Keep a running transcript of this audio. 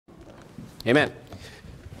Amen.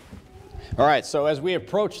 All right, so as we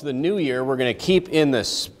approach the new year, we're going to keep in the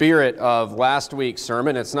spirit of last week's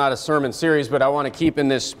sermon. It's not a sermon series, but I want to keep in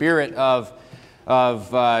this spirit of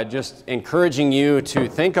just encouraging you to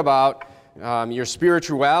think about your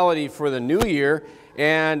spirituality for the new year.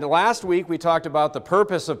 And last week we talked about the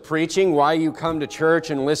purpose of preaching, why you come to church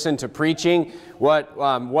and listen to preaching, what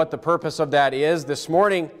the purpose of that is. This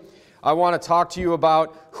morning I want to talk to you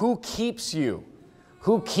about who keeps you.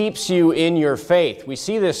 Who keeps you in your faith? We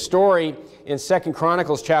see this story in 2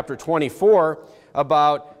 Chronicles chapter 24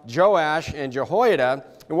 about Joash and Jehoiada.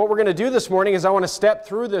 And what we're going to do this morning is I want to step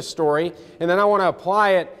through this story, and then I want to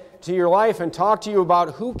apply it to your life and talk to you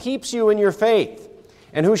about who keeps you in your faith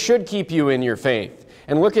and who should keep you in your faith.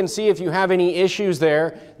 And look and see if you have any issues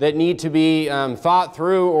there that need to be thought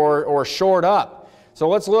through or shored up. So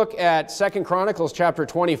let's look at 2 Chronicles chapter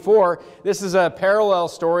 24. This is a parallel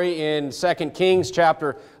story in 2 Kings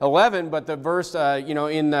chapter 11, but the verse,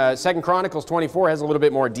 in 2 Chronicles 24 has a little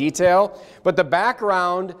bit more detail. But the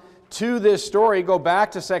background to this story, go back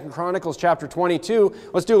to 2 Chronicles chapter 22.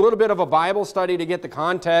 Let's do a little bit of a Bible study to get the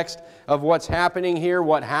context of what's happening here,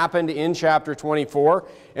 what happened in chapter 24,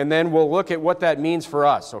 and then we'll look at what that means for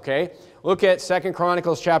us, okay? Look at 2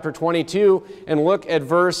 Chronicles chapter 22 and look at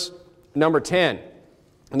verse number 10.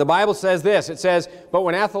 And the Bible says this, it says, "But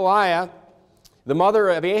when Athaliah, the mother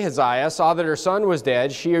of Ahaziah, saw that her son was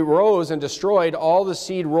dead, she arose and destroyed all the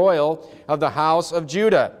seed royal of the house of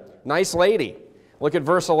Judah." Nice lady. Look at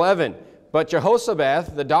verse 11. "But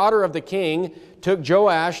Jehoshaphat, the daughter of the king, took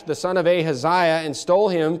Joash, the son of Ahaziah, and stole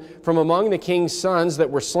him from among the king's sons that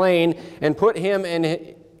were slain, and put him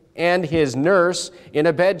and his nurse in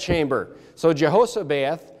a bedchamber. So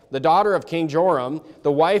Jehoshaphat, the daughter of King Joram,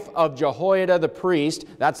 the wife of Jehoiada the priest,"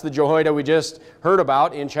 that's the Jehoiada we just heard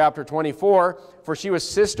about in chapter 24, "for she was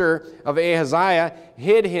sister of Ahaziah,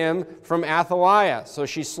 hid him from Athaliah, so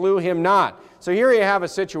she slew him not." So here you have a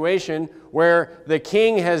situation where the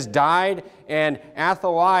king has died, and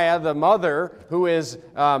Athaliah, the mother, who is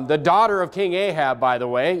the daughter of King Ahab, by the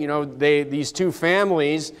way, these two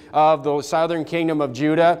families of the southern kingdom of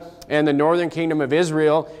Judah and the northern kingdom of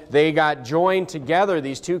Israel, they got joined together.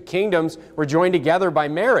 These two kingdoms were joined together by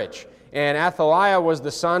marriage. And Athaliah was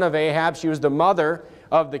the son of Ahab. She was the mother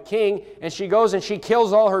of the king, and she goes and she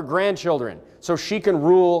kills all her grandchildren so she can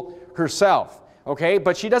rule herself. Okay,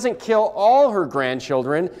 but she doesn't kill all her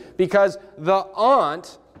grandchildren because the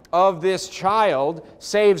aunt of this child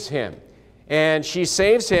saves him. And she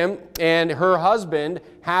saves him, and her husband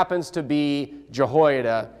happens to be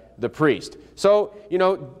Jehoiada the priest. So,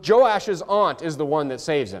 Joash's aunt is the one that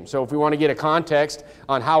saves him. So if we want to get a context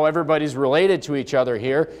on how everybody's related to each other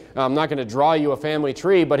here, I'm not going to draw you a family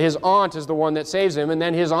tree, but his aunt is the one that saves him, and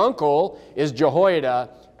then his uncle is Jehoiada,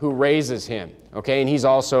 who raises him, okay, and he's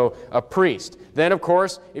also a priest. Then, of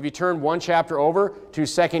course, if you turn one chapter over to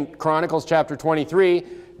 2 Chronicles chapter 23,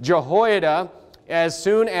 Jehoiada, as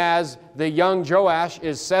soon as the young Joash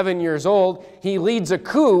is 7 years old, he leads a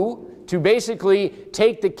coup to basically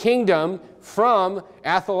take the kingdom from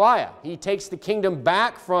Athaliah. He takes the kingdom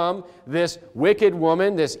back from this wicked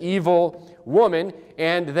woman, this evil woman,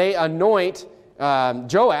 and they anoint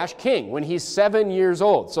Joash king when he's 7 years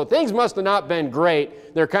old. So things must have not been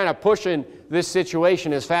great. They're kind of pushing this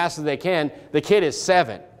situation as fast as they can. The kid is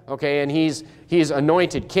 7, okay, and he's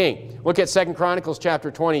anointed king. Look at 2 Chronicles chapter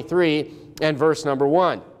 23 and verse number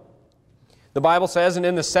 1. The Bible says, "And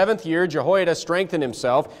in the 7th year Jehoiada strengthened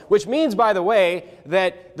himself," which means, by the way,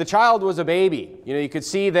 that the child was a baby. You could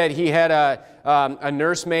see that he had a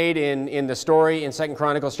nursemaid in the story in 2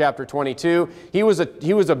 Chronicles chapter 22. He was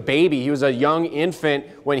a baby. He was a young infant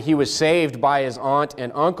when he was saved by his aunt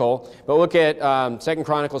and uncle. But look at 2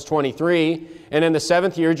 Chronicles 23. "And in the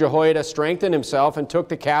 7th year Jehoiada strengthened himself and took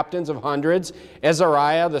the captains of hundreds,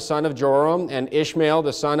 Azariah the son of Joram, and Ishmael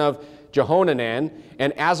the son of Jehohanan,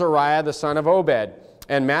 and Azariah the son of Obed,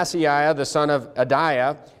 and Maaseiah the son of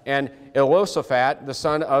Adiah, and Elosaphat the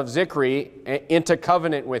son of Zichri, into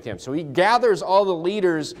covenant with him." So he gathers all the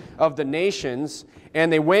leaders of the nations,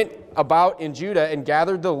 and they went about in Judah and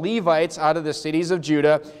gathered the Levites out of the cities of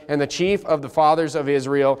Judah and the chief of the fathers of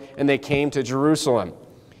Israel, and they came to Jerusalem.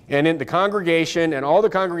 And in the congregation, and all the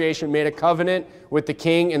congregation made a covenant with the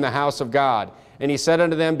king in the house of God. And he said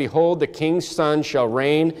unto them, "Behold, the king's son shall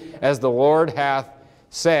reign, as the Lord hath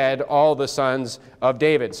said, all the sons of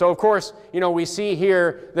David." So, of course, we see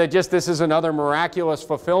here that just this is another miraculous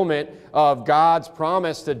fulfillment of God's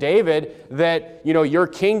promise to David that, your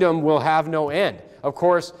kingdom will have no end. Of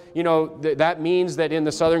course, that means that in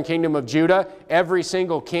the southern kingdom of Judah, every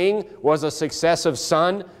single king was a successive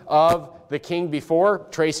son of the king before,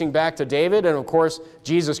 tracing back to David, and of course,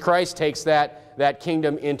 Jesus Christ takes that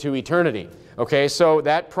kingdom into eternity. Okay, so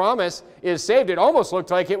that promise is saved. It almost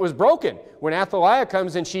looked like it was broken. When Athaliah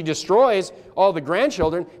comes and she destroys all the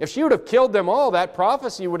grandchildren, if she would have killed them all, that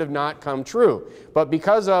prophecy would have not come true. But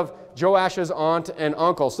because of Joash's aunt and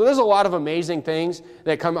uncle. So there's a lot of amazing things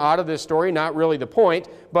that come out of this story, not really the point.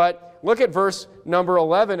 But look at verse number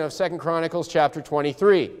 11 of 2 Chronicles chapter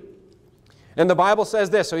 23. And the Bible says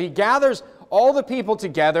this, so he gathers all the people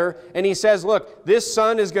together, and he says, look, this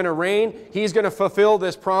son is going to reign. He's going to fulfill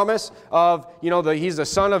this promise of, he's the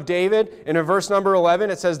son of David. And in verse number 11,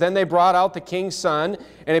 it says, then they brought out the king's son,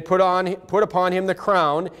 and they put upon him the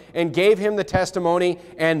crown, and gave him the testimony,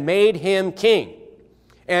 and made him king.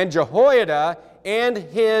 And Jehoiada and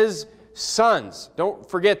his sons, don't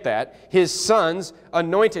forget that, his sons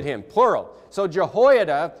anointed him, plural. So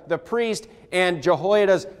Jehoiada, the priest, and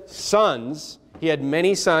Jehoiada's sons, he had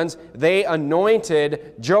many sons, they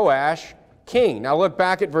anointed Joash king. Now look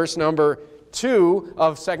back at verse number 2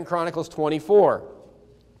 of 2 Chronicles 24.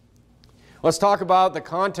 Let's talk about the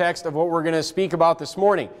context of what we're going to speak about this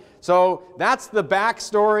morning. So that's the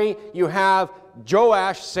backstory. You have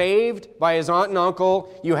Joash saved by his aunt and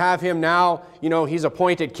uncle. You have him now, he's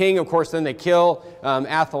appointed king. Of course, then they kill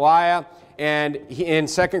Athaliah. And in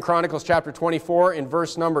 2 Chronicles chapter 24, in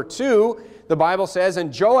verse number 2, the Bible says,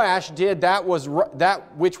 and Joash did that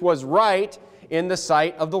which was right in the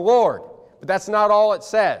sight of the Lord. But that's not all it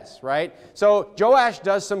says, right? So Joash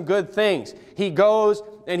does some good things. He goes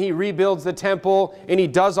and he rebuilds the temple, and he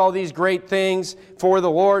does all these great things for the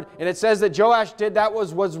Lord. And it says that Joash did that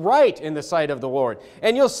was right in the sight of the Lord.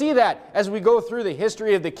 And you'll see that as we go through the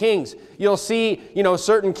history of the kings. You'll see,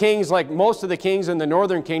 certain kings, like most of the kings in the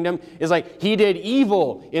northern kingdom, is like he did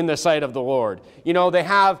evil in the sight of the Lord. They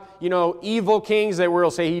have, evil kings that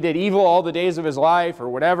will say he did evil all the days of his life or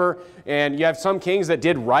whatever. And you have some kings that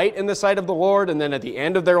did right in the sight of the Lord, and then at the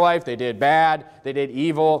end of their life they did bad, they did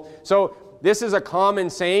evil. So this is a common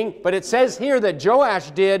saying, but it says here that Joash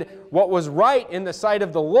did what was right in the sight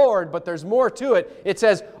of the Lord, but there's more to it. It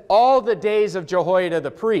says, all the days of Jehoiada the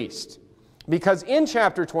priest. Because in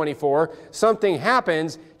chapter 24, something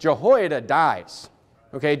happens, Jehoiada dies.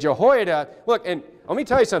 Okay, Jehoiada, look, and let me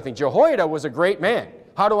tell you something, Jehoiada was a great man.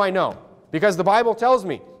 How do I know? Because the Bible tells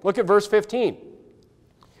me. Look at verse 15.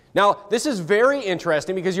 Now, this is very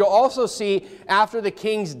interesting because you'll also see after the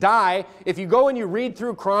kings die, if you go and you read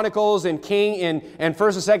through Chronicles and and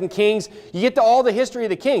 1st and 2nd Kings, you get to all the history of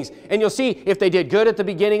the kings. And you'll see if they did good at the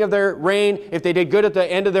beginning of their reign, if they did good at the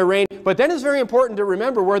end of their reign. But then it's very important to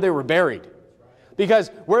remember where they were buried. Because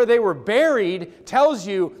where they were buried tells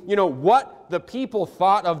you, what the people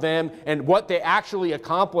thought of them and what they actually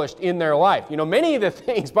accomplished in their life. Many of the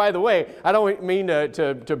things, by the way, I don't mean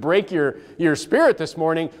to break your spirit this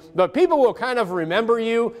morning, but people will kind of remember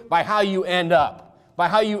you by how you end up, by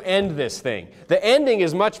how you end this thing. The ending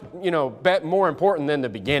is much, more important than the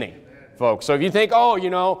beginning, folks. So if you think,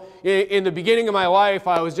 in the beginning of my life,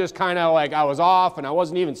 I was just kind of like I was off and I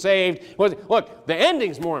wasn't even saved. Look, the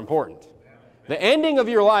ending's more important. The ending of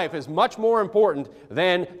your life is much more important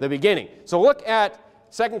than the beginning. So look at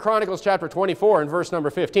 2 Chronicles chapter 24 and verse number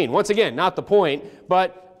 15. Once again, not the point,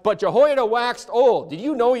 but Jehoiada waxed old. Did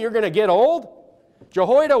you know you're going to get old?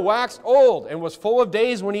 Jehoiada waxed old and was full of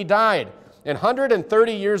days when he died. And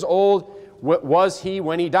 130 years old was he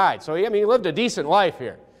when he died. So, he lived a decent life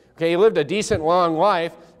here. Okay, he lived a decent long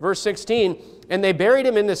life. Verse 16, and they buried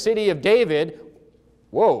him in the city of David,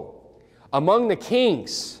 among the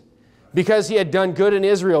kings, because he had done good in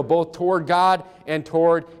Israel, both toward God and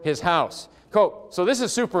toward his house. So this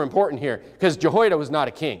is super important here, because Jehoiada was not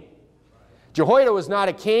a king. Jehoiada was not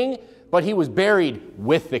a king, but he was buried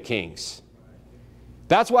with the kings.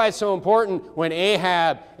 That's why it's so important when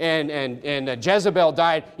Ahab and Jezebel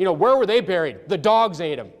died. Where were they buried? The dogs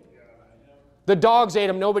ate them. The dogs ate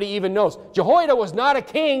him. Nobody even knows. Jehoiada was not a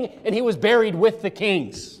king, and he was buried with the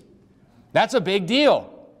kings. That's a big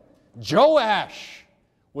deal. Joash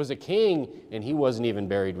was a king, and he wasn't even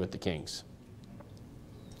buried with the kings.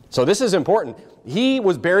 So this is important. He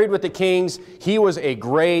was buried with the kings. He was a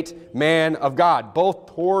great man of God,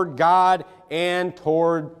 both toward God and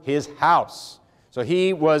toward his house. So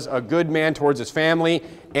he was a good man towards his family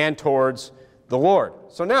and towards the Lord.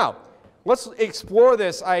 So now, let's explore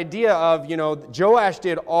this idea of, Joash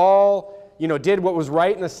did did what was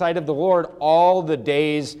right in the sight of the Lord all the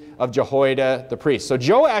days of Jehoiada the priest. So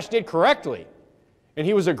Joash did correctly. And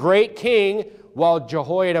he was a great king while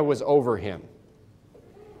Jehoiada was over him.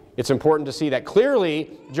 It's important to see that. Clearly,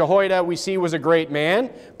 Jehoiada, we see, was a great man.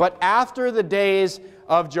 But after the days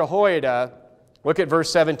of Jehoiada, look at verse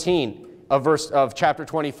 17 of chapter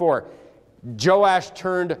 24. Joash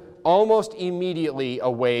turned almost immediately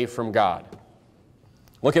away from God.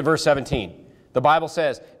 Look at verse 17. The Bible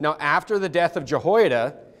says, "Now after the death of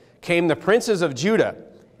Jehoiada came the princes of Judah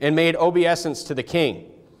and made obeisance to the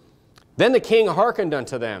king. Then the king hearkened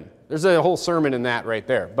unto them." There's a whole sermon in that right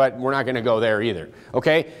there, but we're not going to go there either.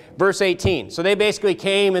 Okay? Verse 18. So they basically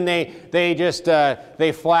came and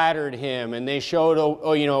they flattered him and they showed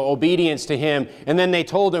obedience to him, and then they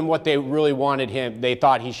told him what they really wanted him, they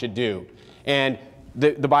thought he should do. And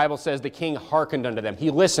the Bible says the king hearkened unto them. He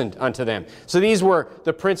listened unto them. So these were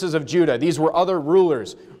the princes of Judah. These were other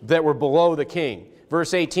rulers that were below the king.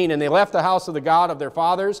 Verse 18, "And they left the house of the God of their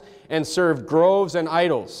fathers and served groves and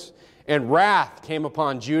idols. And wrath came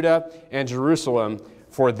upon Judah and Jerusalem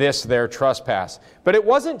for this their trespass." But it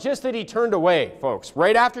wasn't just that he turned away, folks.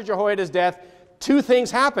 Right after Jehoiada's death, two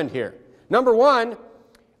things happened here. Number one,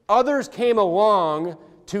 others came along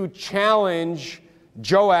to challenge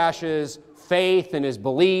Joash's faith and his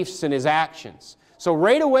beliefs and his actions. So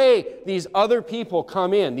right away, these other people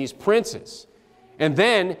come in, these princes. And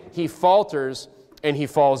then he falters and he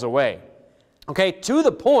falls away. Okay, to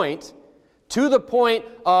the point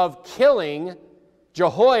of killing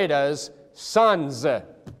Jehoiada's sons. And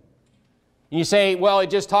you say, well, it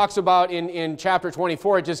just talks about in chapter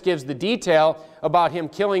 24, it just gives the detail about him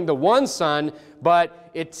killing the one son, but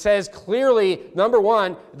it says clearly, number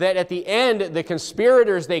one, that at the end, the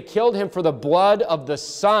conspirators, they killed him for the blood of the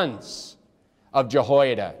sons of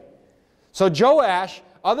Jehoiada. So Joash,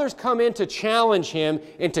 others come in to challenge him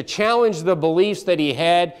and to challenge the beliefs that he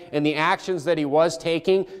had and the actions that he was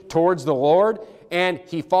taking towards the Lord, and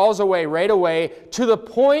he falls away right away to the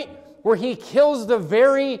point where he kills the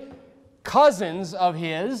very cousins of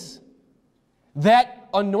his that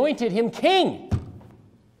anointed him king.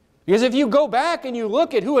 Because if you go back and you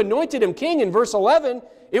look at who anointed him king in verse 11,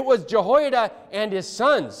 it was Jehoiada and his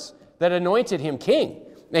sons that anointed him king.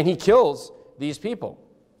 And he kills these people.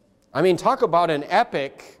 I mean, talk about an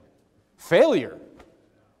epic failure.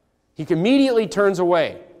 He immediately turns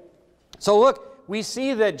away. So look, we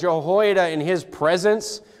see that Jehoiada in his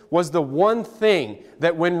presence was the one thing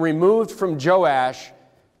that when removed from Joash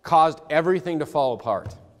caused everything to fall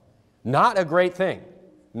apart. Not a great thing.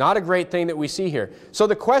 Not a great thing that we see here. So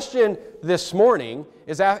the question this morning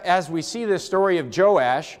is, as we see this story of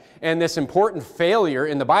Joash and this important failure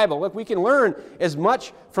in the Bible, look, we can learn as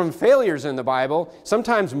much from failures in the Bible,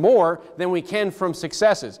 sometimes more than we can from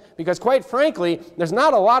successes. Because quite frankly, there's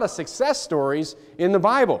not a lot of success stories in the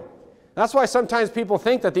Bible. That's why sometimes people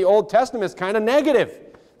think that the Old Testament is kind of negative.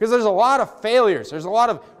 Because there's a lot of failures. There's a lot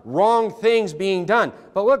of wrong things being done.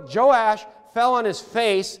 But look, Joash fell on his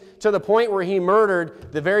face to the point where he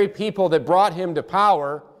murdered the very people that brought him to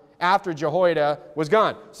power after Jehoiada was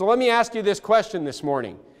gone. So let me ask you this question this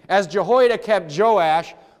morning. As Jehoiada kept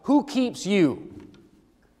Joash, who keeps you?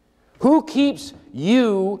 Who keeps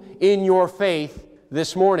you in your faith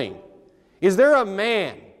this morning? Is there a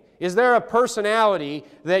man? Is there a personality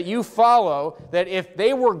that you follow that if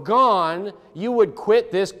they were gone, you would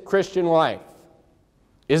quit this Christian life?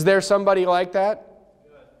 Is there somebody like that?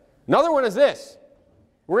 Another one is this.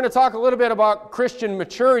 We're going to talk a little bit about Christian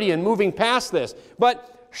maturity and moving past this.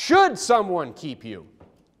 But should someone keep you?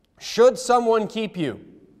 Should someone keep you?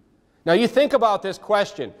 Now you think about this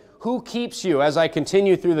question. Who keeps you as I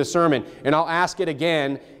continue through the sermon? And I'll ask it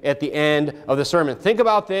again at the end of the sermon. Think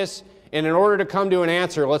about this, and in order to come to an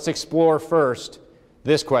answer, let's explore first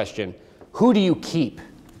this question. Who do you keep?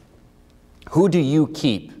 Who do you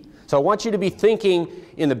keep? So I want you to be thinking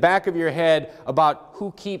in the back of your head about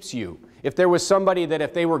who keeps you. If there was somebody that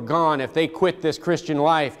if they were gone, if they quit this Christian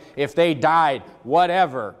life, if they died,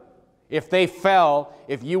 whatever, if they fell,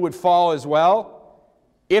 if you would fall as well.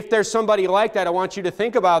 If there's somebody like that, I want you to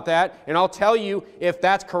think about that, and I'll tell you if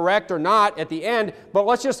that's correct or not at the end. But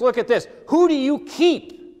let's just look at this. Who do you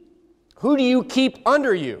keep? Who do you keep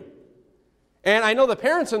under you? And I know the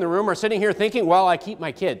parents in the room are sitting here thinking, well, I keep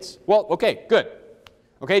my kids. Well, okay, good.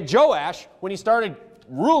 Okay, Joash, when he started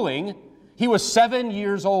ruling, he was 7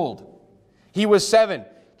 years old. He was 7.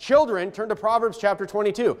 Children, turn to Proverbs chapter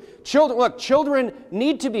 22. Children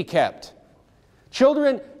need to be kept.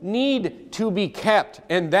 Children need to be kept,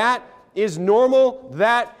 and that is normal,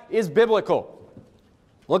 that is biblical.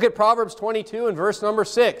 Look at Proverbs 22 and verse number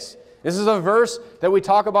 6. This is a verse that we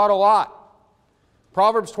talk about a lot.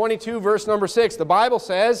 Proverbs 22, verse number 6, the Bible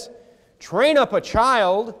says, "Train up a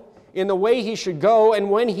child in the way he should go,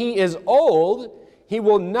 and when he is old, he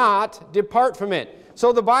will not depart from it."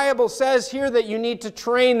 So the Bible says here that you need to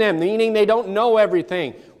train them, meaning they don't know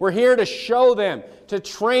everything. We're here to show them, to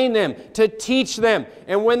train them, to teach them.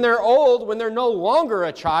 And when they're old, when they're no longer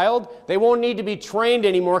a child, they won't need to be trained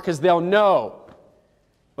anymore because they'll know.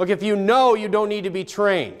 Look, if you know, you don't need to be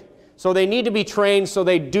trained. So they need to be trained so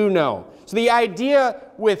they do know. So the idea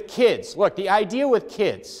with kids, look, the idea with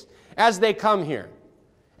kids, as they come here,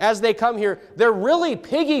 they're really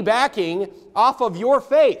piggybacking off of your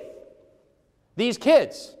faith. These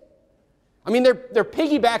kids. I mean, they're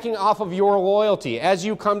piggybacking off of your loyalty as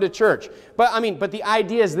you come to church. But the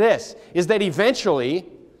idea is this, is that eventually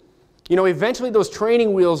those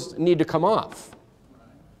training wheels need to come off.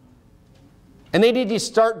 And they need to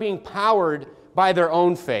start being powered by their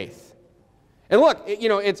own faith. And look,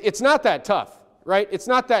 it's not that tough, right? It's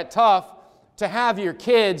not that tough to have your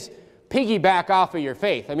kids piggyback off of your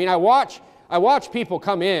faith. I mean, I watch people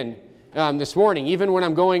come in this morning, even when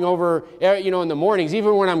I'm going over, in the mornings,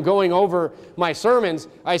 even when I'm going over my sermons,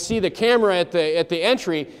 I see the camera at the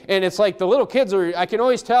entry, and it's like the little kids I can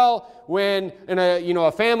always tell when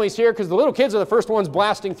a family's here because the little kids are the first ones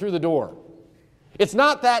blasting through the door. It's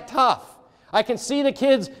not that tough. I can see the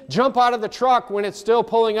kids jump out of the truck when it's still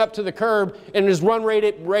pulling up to the curb and just run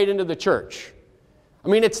right into the church. I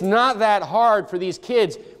mean, it's not that hard for these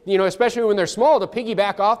kids, especially when they're small, to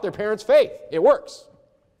piggyback off their parents' faith. It works.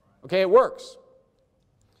 Okay, it works.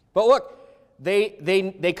 But look,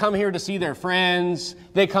 they come here to see their friends.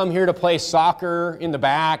 They come here to play soccer in the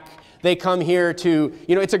back. They come here to,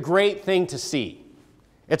 it's a great thing to see.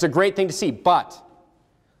 It's a great thing to see. But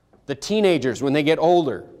the teenagers, when they get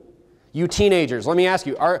older, you teenagers, let me ask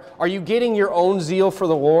you, are you getting your own zeal for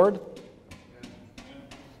the Lord?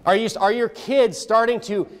 Are your kids starting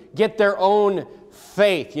to get their own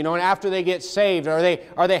faith, and after they get saved, are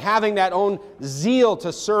they having that own zeal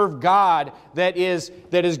to serve God that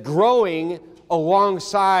is growing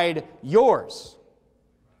alongside yours?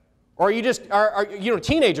 Or are you just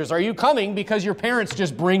teenagers, are you coming because your parents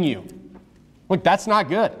just bring you? Look, that's not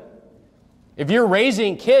good. If you're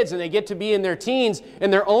raising kids and they get to be in their teens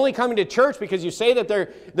and they're only coming to church because you say that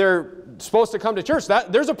they're supposed to come to church,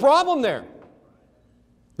 there's a problem there.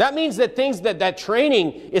 That means that that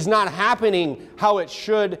training is not happening how it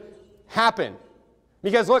should happen.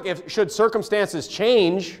 Because look, should circumstances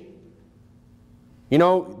change,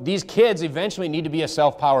 these kids eventually need to be a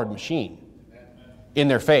self-powered machine in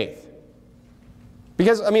their faith.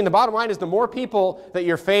 Because, the bottom line is the more people that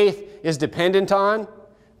your faith is dependent on,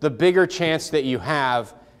 the bigger chance that you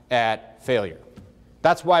have at failure.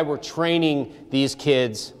 That's why we're training these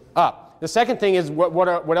kids up. The second thing is,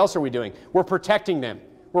 what else are we doing? We're protecting them.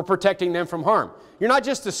 We're protecting them from harm. You're not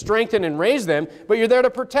just to strengthen and raise them, but you're there to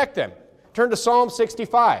protect them. Turn to Psalm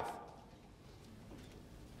 65.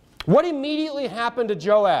 What immediately happened to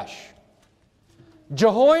Joash?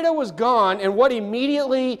 Jehoiada was gone, and what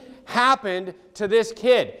immediately happened to this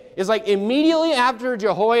kid is like immediately after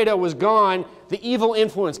Jehoiada was gone, the evil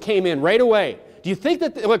influence came in right away. Do you think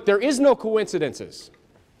that, look, there is no coincidences.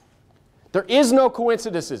 There is no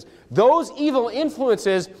coincidences. Those evil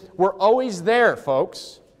influences were always there,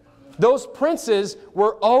 folks. Those princes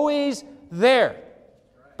were always there.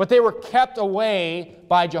 But they were kept away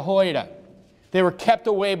by Jehoiada. They were kept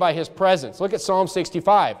away by his presence. Look at Psalm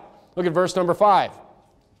 65. Look at verse number 5.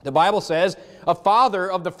 The Bible says, a father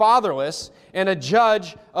of the fatherless and a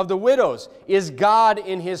judge of the widows is God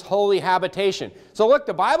in his holy habitation. So look,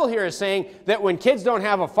 the Bible here is saying that when kids don't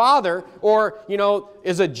have a father or,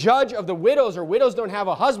 is a judge of the widows or widows don't have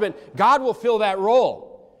a husband, God will fill that role.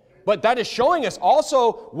 But that is showing us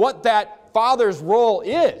also what that father's role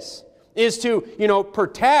is to,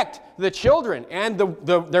 protect the children and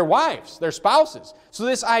their wives, their spouses. So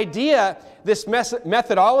this idea, this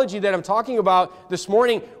methodology that I'm talking about this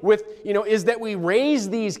morning is that we raise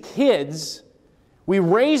these kids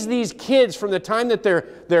from the time that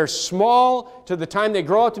they're small to the time they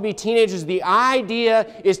grow up to be teenagers. The idea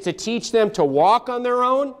is to teach them to walk on their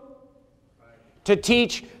own, to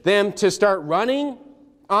teach them to start running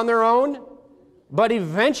on their own, but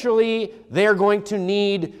eventually they're going to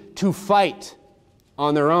need to fight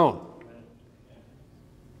on their own.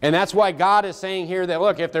 And that's why God is saying here that,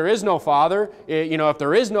 look, if there is no father, if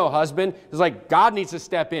there is no husband, it's like God needs to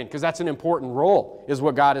step in because that's an important role, is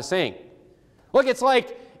what God is saying. Look, it's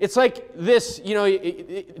like this,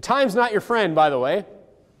 time's not your friend, by the way.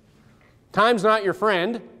 Time's not your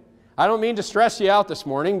friend. I don't mean to stress you out this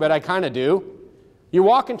morning, but I kind of do. You're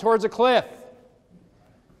walking towards a cliff.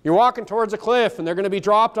 You're walking towards a cliff, and they're going to be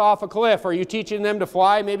dropped off a cliff. Are you teaching them to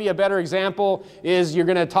fly? Maybe a better example is you're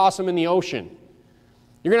going to toss them in the ocean.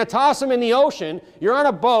 You're going to toss them in the ocean, you're on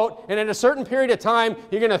a boat, and at a certain period of time,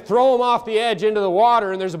 you're going to throw them off the edge into the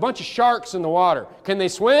water, and there's a bunch of sharks in the water. Can they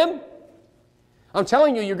swim? I'm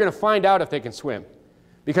telling you, you're going to find out if they can swim.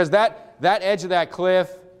 Because that edge of that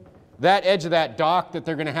cliff, that edge of that dock that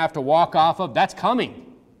they're going to have to walk off of, that's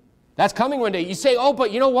coming. That's coming one day. You say, oh,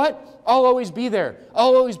 but you know what? I'll always be there.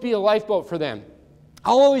 I'll always be a lifeboat for them.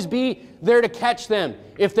 I'll always be there to catch them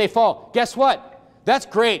if they fall. Guess what? That's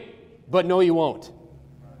great, but no, you won't.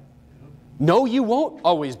 No, you won't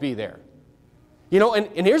always be there. You know,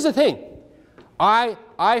 and here's the thing.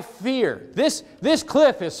 I fear, this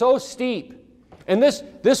cliff is so steep, and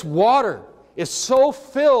this water is so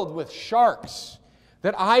filled with sharks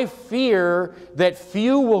that I fear that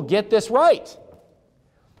few will get this right.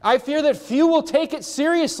 I fear that few will take it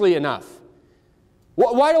seriously enough.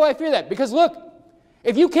 Why do I fear that? Because look,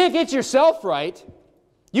 if you can't get yourself right,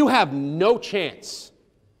 you have no chance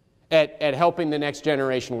at helping the next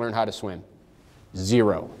generation learn how to swim.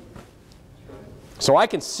 Zero. So I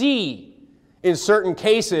can see in certain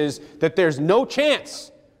cases that there's no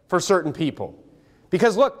chance for certain people.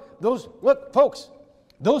 Because look, folks,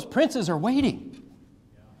 those princes are waiting.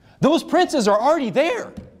 Those princes are already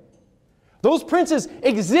there. Those princes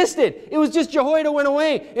existed. It was just Jehoiada went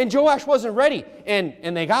away and Joash wasn't ready,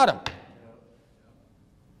 and they got him.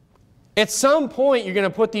 At some point, you're going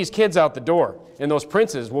to put these kids out the door, and those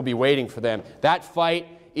princes will be waiting for them. That fight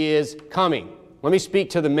is coming. Let me speak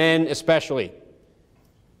to the men especially.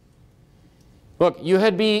 Look, you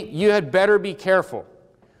had better be careful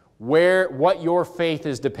what your faith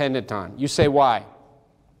is dependent on. You say, why?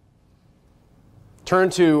 Turn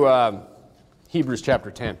to Hebrews chapter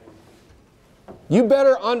 10. You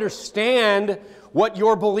better understand what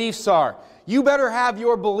your beliefs are. You better have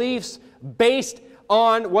your beliefs based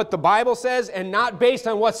on what the Bible says and not based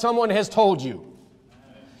on what someone has told you.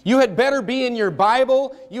 You had better be in your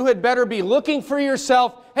Bible. You had better be looking for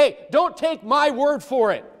yourself. Hey, don't take my word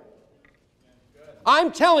for it.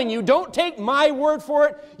 I'm telling you, don't take my word for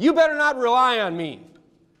it. You better not rely on me.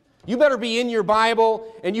 You better be in your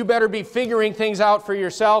Bible, and you better be figuring things out for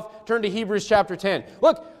yourself. Turn to Hebrews chapter 10.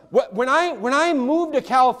 Look, when I moved to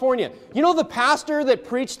California, you know the pastor that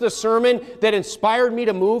preached the sermon that inspired me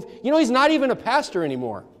to move? You know, he's not even a pastor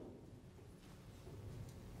anymore.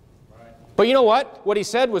 But you know what? What he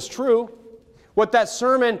said was true. What that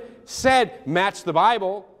sermon said matched the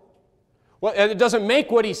Bible. Well, it doesn't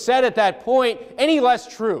make what he said at that point any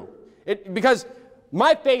less true. Because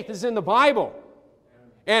my faith is in the Bible.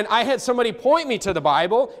 And I had somebody point me to the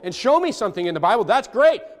Bible and show me something in the Bible. That's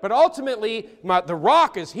great. But ultimately, the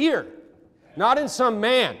rock is here, not in some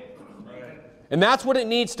man. And that's what it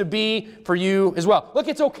needs to be for you as well. Look,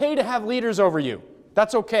 it's okay to have leaders over you.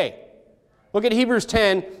 That's okay. Look at Hebrews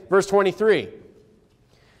 10, verse 23.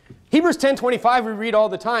 Hebrews 10:25 we read all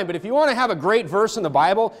the time, but if you want to have a great verse in the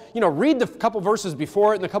Bible, you know, read the couple verses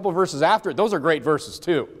before it and the couple verses after it. Those are great verses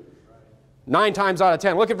too. 9 times out of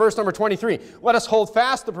 10. Look at verse number 23. Let us hold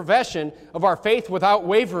fast the profession of our faith without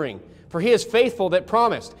wavering, for he is faithful that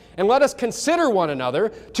promised. And let us consider one another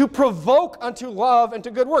to provoke unto love and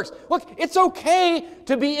to good works. Look, it's okay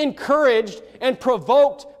to be encouraged and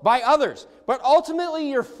provoked by others. But ultimately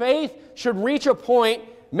your faith should reach a point,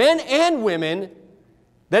 men and women,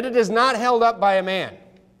 that it is not held up by a man.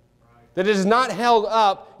 That it is not held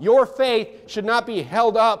up. Your faith should not be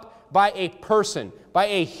held up by a person, by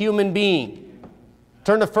a human being.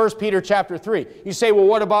 Turn to 1 Peter chapter 3. You say, well,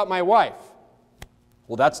 what about my wife?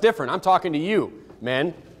 Well, that's different. I'm talking to you,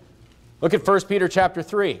 men. Look at 1 Peter chapter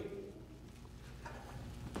 3.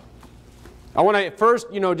 I want to first,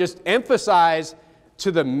 just emphasize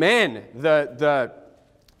to the men the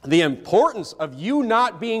importance of you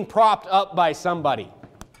not being propped up by somebody.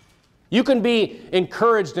 You can be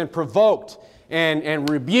encouraged and provoked and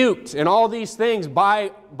rebuked and all these things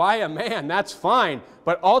by a man. That's fine.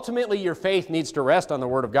 But ultimately your faith needs to rest on the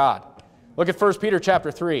Word of God. Look at 1 Peter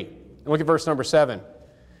chapter 3 and look at verse number 7.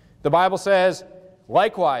 The Bible says,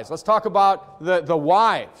 likewise, let's talk about the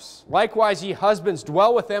wives. Likewise, ye husbands,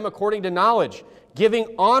 dwell with them according to knowledge,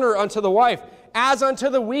 giving honor unto the wife, as unto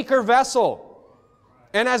the weaker vessel,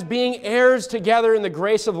 and as being heirs together in the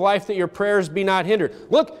grace of life, that your prayers be not hindered.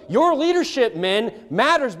 Look, your leadership, men,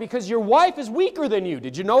 matters because your wife is weaker than you.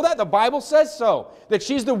 Did you know that? The Bible says so, that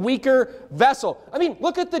she's the weaker vessel. I mean,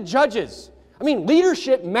 look at the judges. I mean,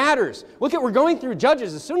 leadership matters. Look at, we're going through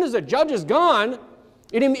Judges. As soon as the judge is gone,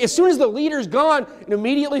 as soon as the leader's gone, it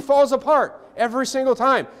immediately falls apart every single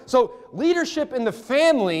time. So leadership in the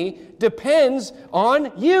family depends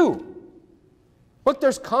on you. Look,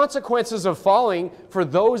 there's consequences of falling for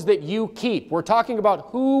those that you keep. We're talking about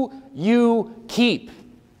who you keep.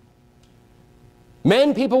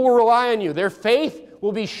 Men, people will rely on you. Their faith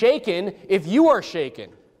will be shaken if you are shaken.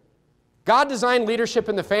 God designed leadership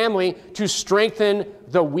in the family to strengthen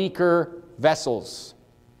the weaker vessels,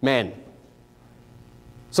 men.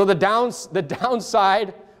 So the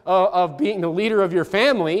downside of being the leader of your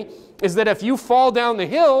family is that if you fall down the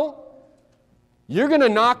hill, you're going to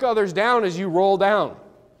knock others down as you roll down.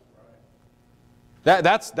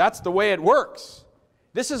 That's the way it works.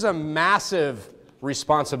 This is a massive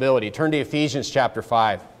responsibility. Turn to Ephesians chapter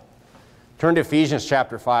 5. Turn to Ephesians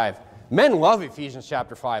chapter 5. Men love Ephesians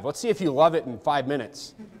chapter 5. Let's see if you love it in 5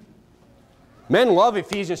 minutes. Men love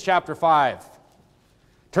Ephesians chapter 5.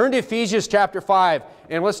 Turn to Ephesians chapter 5,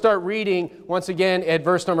 and let's start reading once again at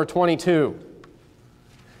verse number 22.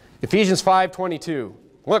 Ephesians 5:22.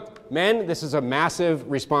 Look, men, this is a massive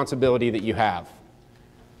responsibility that you have.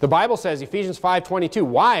 The Bible says, Ephesians 5:22,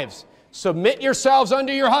 wives, submit yourselves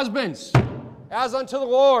unto your husbands, as unto the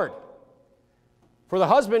Lord. For the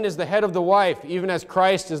husband is the head of the wife, even as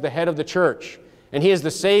Christ is the head of the church, and he is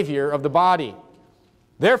the Savior of the body.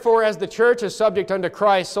 Therefore, as the church is subject unto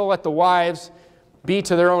Christ, so let the wives be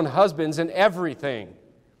to their own husbands in everything.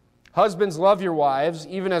 Husbands, love your wives,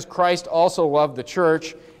 even as Christ also loved the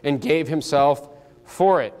church and gave himself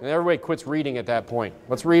for it. And everybody quits reading at that point.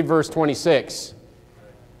 Let's read verse 26.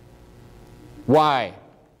 Why?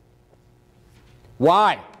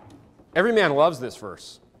 Why? Every man loves this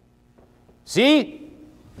verse. See?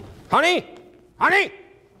 Honey,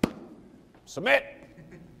 submit.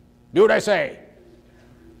 Do what I say.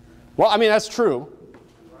 Well, I mean, that's true.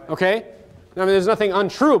 Okay? I mean, there's nothing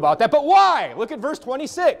untrue about that. But why? Look at verse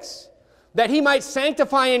 26. That he might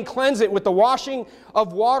sanctify and cleanse it with the washing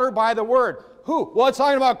of water by the word. Who? Well, it's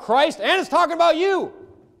talking about Christ and it's talking about you.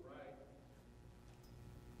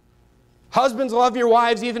 Husbands, love your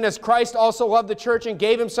wives, even as Christ also loved the church and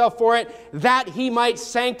gave himself for it, that he might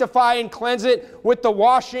sanctify and cleanse it with the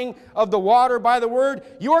washing of the water by the word.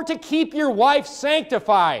 You are to keep your wife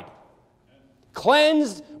sanctified,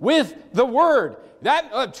 cleansed with the word.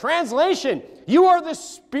 That translation, you are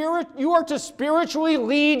to spiritually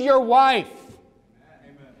lead your wife.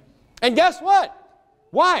 Amen. And guess what?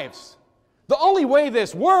 Wives, the only way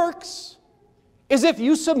this works is if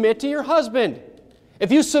you submit to your husband.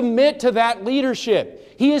 If you submit to that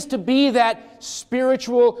leadership, he is to be that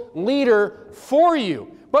spiritual leader for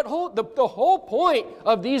you. But the whole point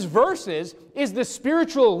of these verses is the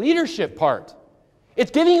spiritual leadership part. It's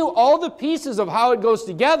giving you all the pieces of how it goes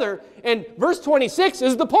together, and verse 26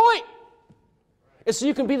 is the point. It's so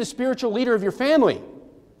you can be the spiritual leader of your family.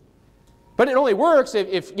 But it only works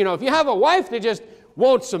if you have a wife that just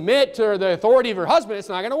won't submit to the authority of her husband, it's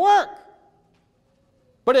not going to work.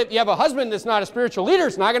 But if you have a husband that's not a spiritual leader,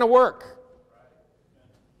 it's not going to work.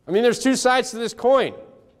 I mean, there's two sides to this coin.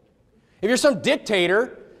 If you're some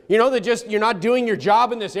dictator, that you're not doing your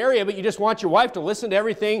job in this area, but you just want your wife to listen to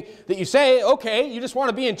everything that you say, okay, you just want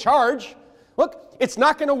to be in charge. Look, it's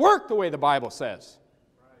not going to work the way the Bible says.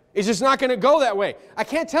 It's just not going to go that way. I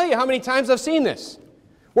can't tell you how many times I've seen this,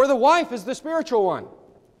 where the wife is the spiritual one.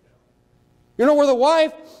 Where the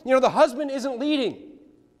wife, the husband isn't leading.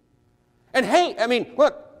 And hey, I mean,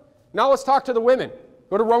 look, now let's talk to the women.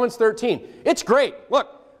 Go to Romans 13. It's great. Look,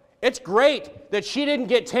 it's great that she didn't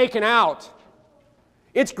get taken out.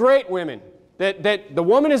 It's great, women, that the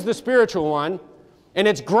woman is the spiritual one. And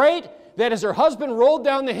it's great that as her husband rolled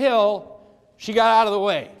down the hill, she got out of the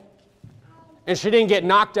way. And she didn't get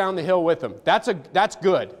knocked down the hill with him. That's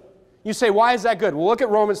good. You say, why is that good? Well, look at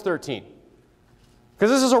Romans 13. Because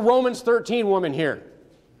this is a Romans 13 woman here.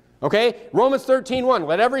 Okay? Romans 13:1.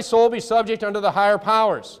 Let every soul be subject unto the higher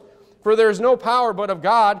powers. For there is no power but of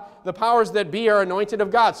God. The powers that be are anointed of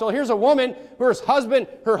God. So here's a woman her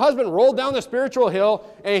husband rolled down the spiritual hill,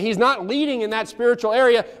 and he's not leading in that spiritual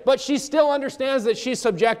area, but she still understands that she's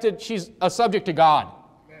a subject to God.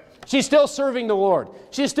 She's still serving the Lord.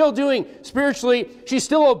 She's still doing spiritually, she's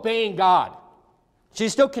still obeying God.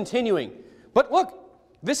 She's still continuing. But look,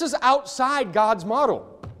 this is outside God's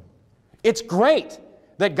model. It's great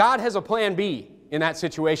that God has a plan B in that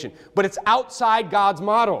situation, but it's outside God's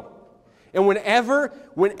model. And whenever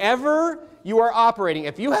you are operating,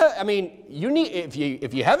 if you haven't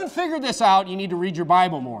figured this out, you need to read your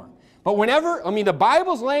Bible more. But the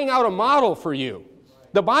Bible's laying out a model for you.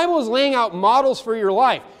 The Bible is laying out models for your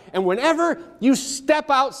life. And whenever you step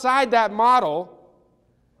outside that model,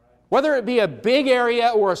 whether it be a big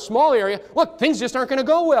area or a small area, look, things just aren't going to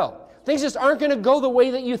go well. Things just aren't going to go the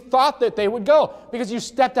way that you thought that they would go because you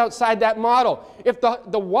stepped outside that model. If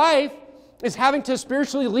the wife is having to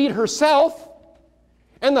spiritually lead herself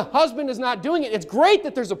and the husband is not doing it, it's great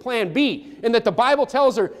that there's a plan B and that the Bible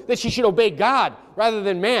tells her that she should obey God rather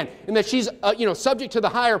than man and that she's subject to the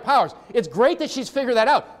higher powers. It's great that she's figured that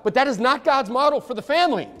out, but that is not God's model for the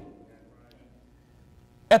family.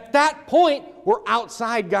 At that point, we're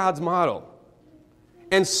outside God's model.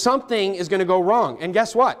 And something is going to go wrong. And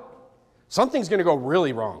guess what? Something's going to go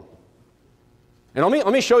really wrong. And let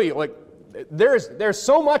me show you. Like, there's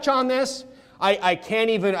so much on this, I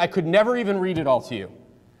could never even read it all to you.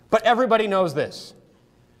 But everybody knows this.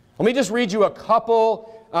 Let me just read you a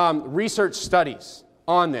couple research studies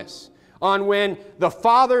on this. On when the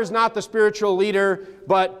father's not the spiritual leader,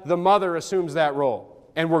 but the mother assumes that role.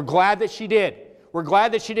 And we're glad that she did. We're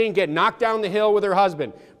glad that she didn't get knocked down the hill with her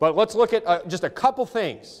husband. But let's look at just a couple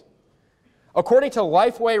things. According to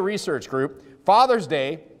Lifeway Research Group, Father's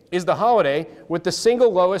Day is the holiday with the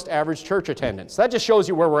single lowest average church attendance. That just shows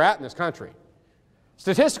you where we're at in this country.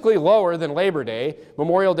 Statistically lower than Labor Day,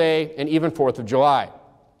 Memorial Day, and even 4th of July.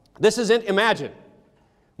 This isn't, imagine,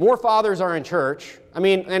 more fathers are in church. I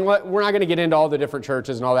mean, and we're not going to get into all the different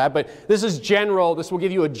churches and all that, but this is general. This will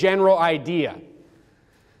give you a general idea.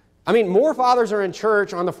 I mean, more fathers are in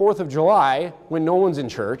church on the 4th of July when no one's in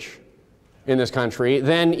church in this country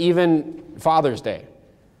than even Father's Day.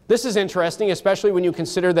 This is interesting, especially when you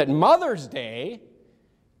consider that Mother's Day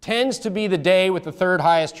tends to be the day with the third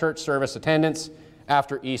highest church service attendance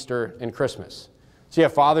after Easter and Christmas. So you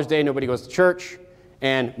have Father's Day, nobody goes to church,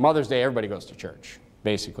 and Mother's Day, everybody goes to church,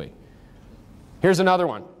 basically. Here's another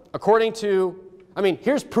one.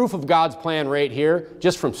 Here's proof of God's plan right here,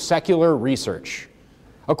 just from secular research.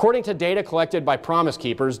 According to data collected by Promise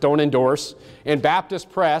Keepers, don't endorse, and Baptist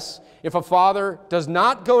Press, if a father does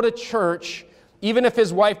not go to church, even if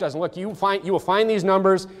his wife doesn't, look, you will find these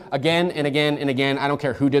numbers again and again and again. I don't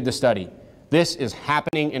care who did the study. This is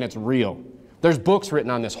happening and it's real. There's books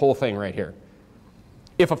written on this whole thing right here.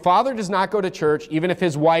 If a father does not go to church, even if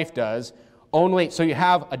his wife does, so you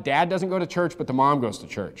have a dad doesn't go to church, but the mom goes to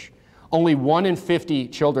church. Only 1 in 50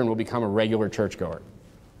 children will become a regular churchgoer.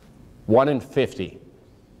 1 in 50.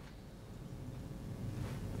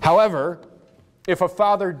 However, if a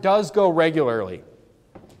father does go regularly,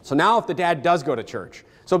 so now if the dad does go to church,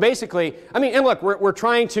 so basically, and look,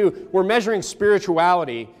 we're measuring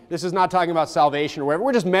spirituality. This is not talking about salvation or whatever.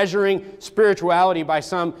 We're just measuring spirituality by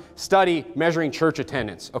some study measuring church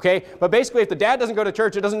attendance, okay? But basically, if the dad doesn't go to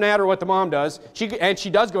church, it doesn't matter what the mom does. And she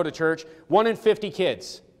does go to church, 1 in 50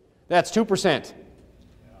 kids. That's 2%.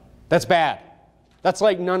 That's bad. That's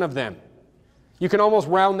like none of them. You can almost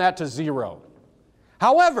round that to 0.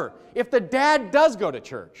 However, if the dad does go to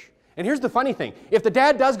church, and here's the funny thing, if the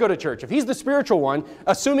dad does go to church, if he's the spiritual one,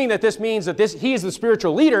 assuming that this means that he is the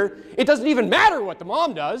spiritual leader, it doesn't even matter what the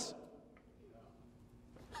mom does.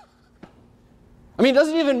 It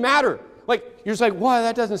doesn't even matter. Like, you're just like, well,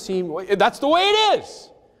 that doesn't seem, that's the way it is.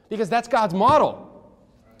 Because that's God's model.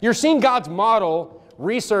 You're seeing God's model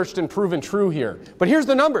researched and proven true here. But here's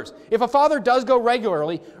the numbers. If a father does go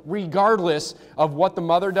regularly, regardless of what the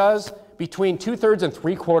mother does, between 2/3 and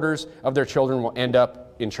 3/4 of their children will end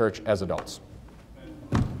up in church as adults.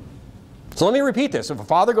 So let me repeat this. If a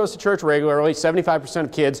father goes to church regularly, 75%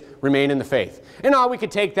 of kids remain in the faith. And now we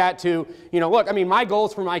could take that to, look, my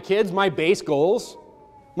goals for my kids, my base goals,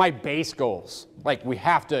 like we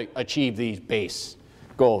have to achieve these base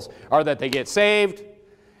goals, are that they get saved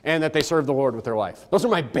and that they serve the Lord with their life. Those are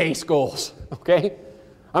my base goals, okay?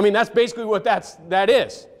 That's basically what that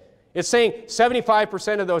is. It's saying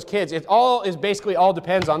 75% of those kids, it all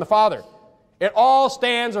depends on the father. It all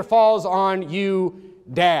stands or falls on you,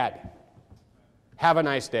 dad. Have a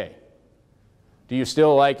nice day. Do you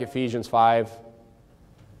still like Ephesians 5?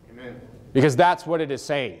 Amen. Because that's what it is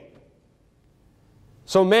saying.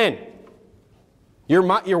 So men, your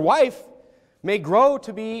wife may grow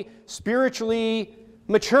to be spiritually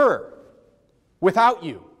mature without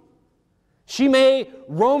you. She may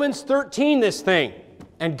Romans 13 this thing,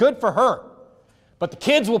 and good for her. But the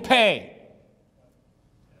kids will pay.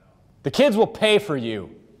 The kids will pay for you.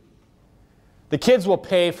 The kids will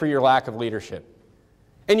pay for your lack of leadership.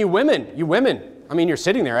 And you women, you're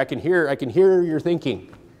sitting there, I can hear your thinking.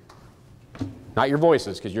 Not your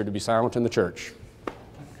voices, because you're to be silent in the church.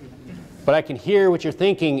 But I can hear what you're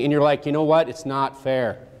thinking, and you're like, you know what? It's not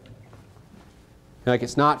fair. You're like,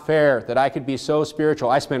 it's not fair that I could be so spiritual.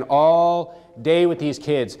 I spend all day with these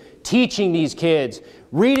kids, teaching these kids,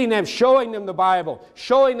 reading them, showing them the Bible,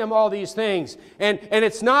 showing them all these things. And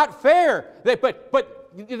it's not fair that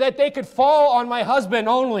they could fall on my husband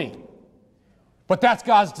only. But that's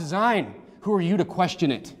God's design. Who are you to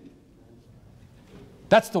question it?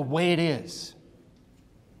 That's the way it is.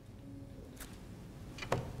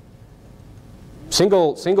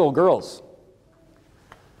 Single girls,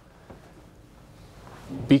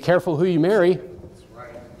 be careful who you marry. That's right.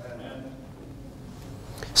 Amen.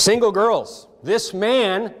 Single girls, this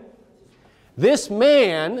man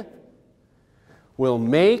will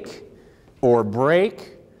make or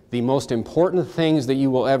break the most important things that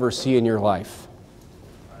you will ever see in your life.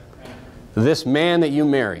 This man that you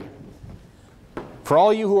marry. For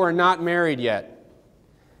all you who are not married yet,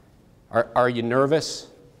 are you nervous?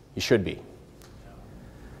 You should be.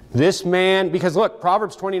 This man, because look,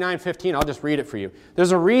 Proverbs 29:15, I'll just read it for you.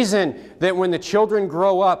 There's a reason that when the children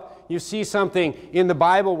grow up, you see something in the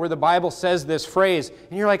Bible where the Bible says this phrase,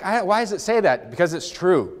 and you're like, why does it say that? Because it's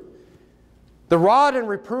true. The rod and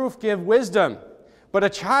reproof give wisdom, but a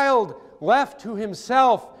child left to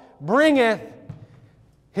himself bringeth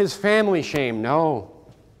his family shame. No,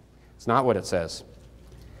 it's not what it says.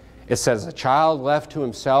 It says, a child left to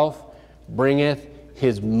himself bringeth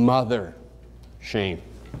his mother shame.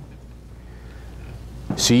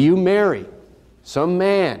 So you marry some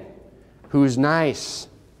man who's nice.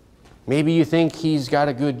 Maybe you think he's got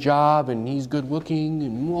a good job and he's good looking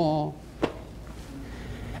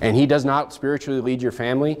and he does not spiritually lead your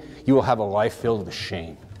family. You will have a life filled with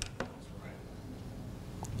shame.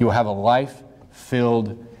 You will have a life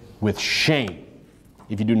filled with shame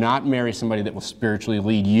if you do not marry somebody that will spiritually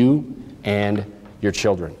lead you and your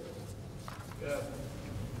children.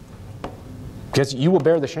 Because you will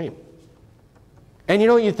bear the shame. And you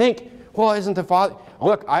know, you think, well, isn't the father...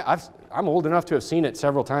 Look, I'm old enough to have seen it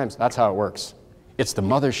several times. That's how it works. It's the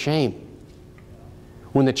mother's shame.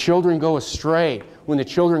 When the children go astray, when the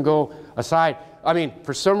children go aside, I mean,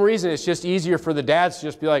 for some reason, it's just easier for the dads to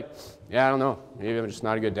just be like, yeah, I don't know, maybe I'm just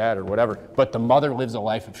not a good dad or whatever. But the mother lives a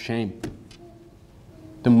life of shame.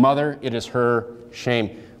 The mother, it is her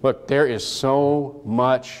shame. Look, there is so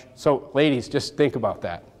much. So, ladies, just think about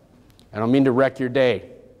that. I don't mean to wreck your day,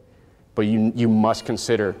 but you must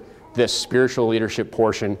consider this spiritual leadership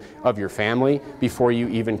portion of your family before you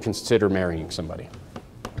even consider marrying somebody.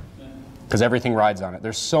 Because everything rides on it.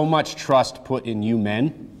 There's so much trust put in you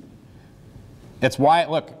men. That's why,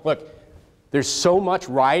 look, there's so much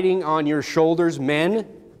riding on your shoulders, men.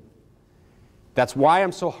 That's why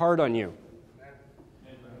I'm so hard on you.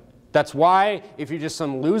 That's why if you're just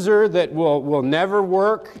some loser that will never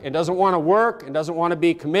work and doesn't want to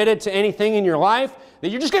be committed to anything in your life, that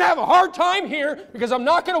you're just going to have a hard time here because I'm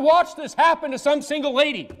not going to watch this happen to some single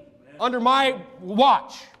lady under my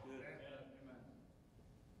watch.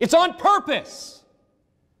 It's on purpose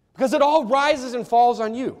because it all rises and falls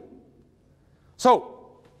on you.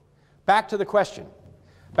 So, back to the question.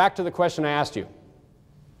 Back to the question I asked you.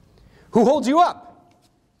 Who holds you up?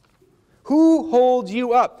 Who holds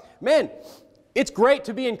you up? Men, it's great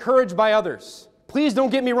to be encouraged by others. Please don't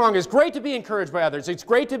get me wrong. It's great to be encouraged by others. It's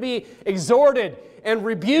great to be exhorted and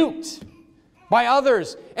rebuked by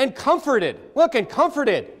others and comforted. Look, and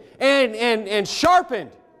comforted and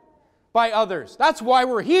sharpened by others. That's why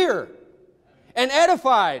we're here. And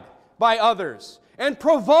edified by others. And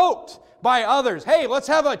provoked by others. Hey, let's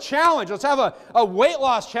have a challenge. Let's have a weight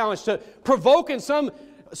loss challenge to provoke in some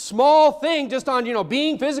small thing just on,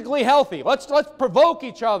 being physically healthy. Let's provoke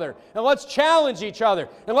each other and let's challenge each other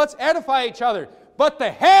and let's edify each other. But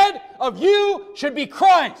the head of you should be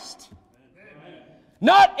Christ. Amen.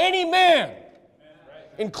 Not any man, amen,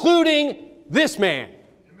 including this man.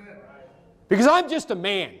 Amen. Because I'm just a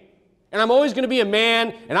man. And I'm always going to be a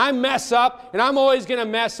man, and I mess up, and I'm always going to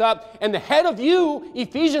mess up. And the head of you,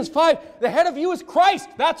 Ephesians 5, the head of you is Christ.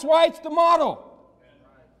 That's why it's the model.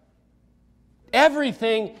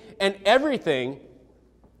 Everything, and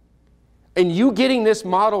you getting this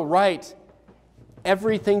model right,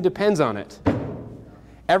 everything depends on it.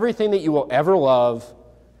 Everything that you will ever love,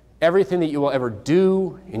 everything that you will ever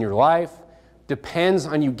do in your life depends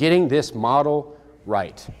on you getting this model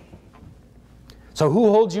right. So who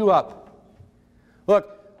holds you up?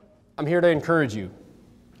 Look, I'm here to encourage you.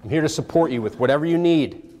 I'm here to support you with whatever you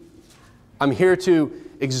need. I'm here to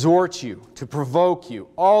exhort you, to provoke you,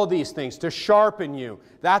 all these things, to sharpen you.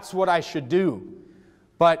 That's what I should do.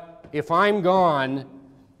 But if I'm gone,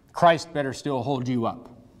 Christ better still hold you up.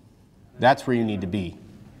 That's where you need to be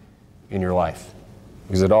in your life.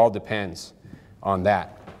 Because it all depends on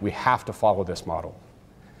that. We have to follow this model.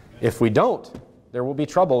 If we don't, there will be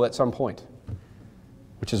trouble at some point.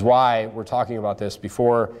 Which is why we're talking about this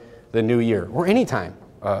before the new year, or any time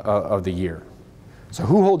of the year. So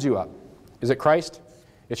who holds you up? Is it Christ?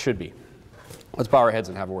 It should be. Let's bow our heads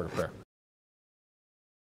and have a word of prayer.